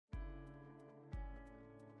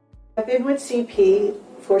I've been with CP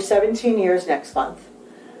for 17 years next month.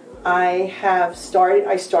 I started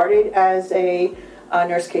as a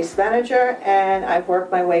nurse case manager, and I've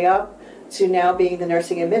worked my way up to now being the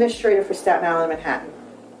nursing administrator for Staten Island, Manhattan.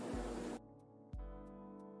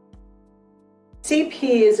 CP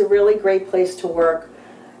is a really great place to work.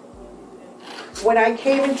 When I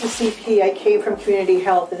came into CP, I came from community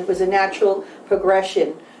health, and it was a natural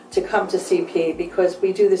progression to come to CP because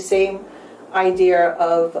we do the same idea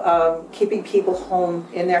of keeping people home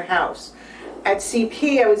in their house. At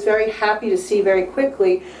CP, I was very happy to see very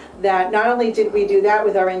quickly that not only did we do that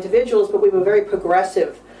with our individuals, but we were very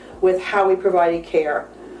progressive with how we provided care.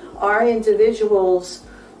 Our individuals,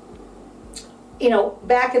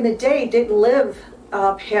 back in the day didn't live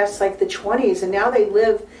past like the 20s, and now they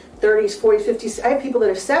live 30s, 40s, 50s. I have people that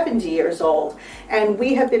are 70 years old, and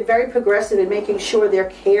we have been very progressive in making sure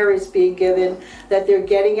their care is being given, that they're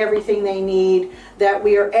getting everything they need, that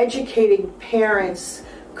we are educating parents,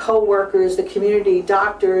 co-workers, the community,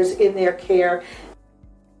 doctors in their care.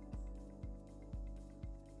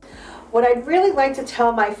 What I'd really like to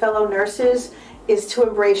tell my fellow nurses is to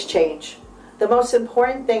embrace change. The most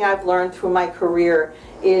important thing I've learned through my career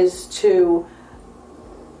is to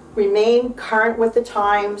remain current with the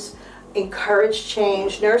times, encourage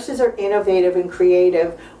change. Nurses are innovative and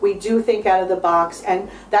creative. We do think out of the box,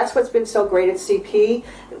 and that's what's been so great at CP,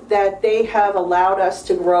 that they have allowed us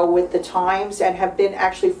to grow with the times and have been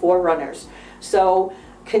actually forerunners. So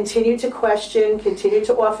continue to question, continue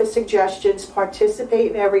to offer suggestions,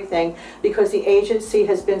 participate in everything, because the agency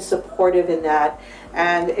has been supportive in that,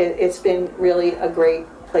 and it's been really a great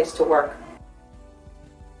place to work.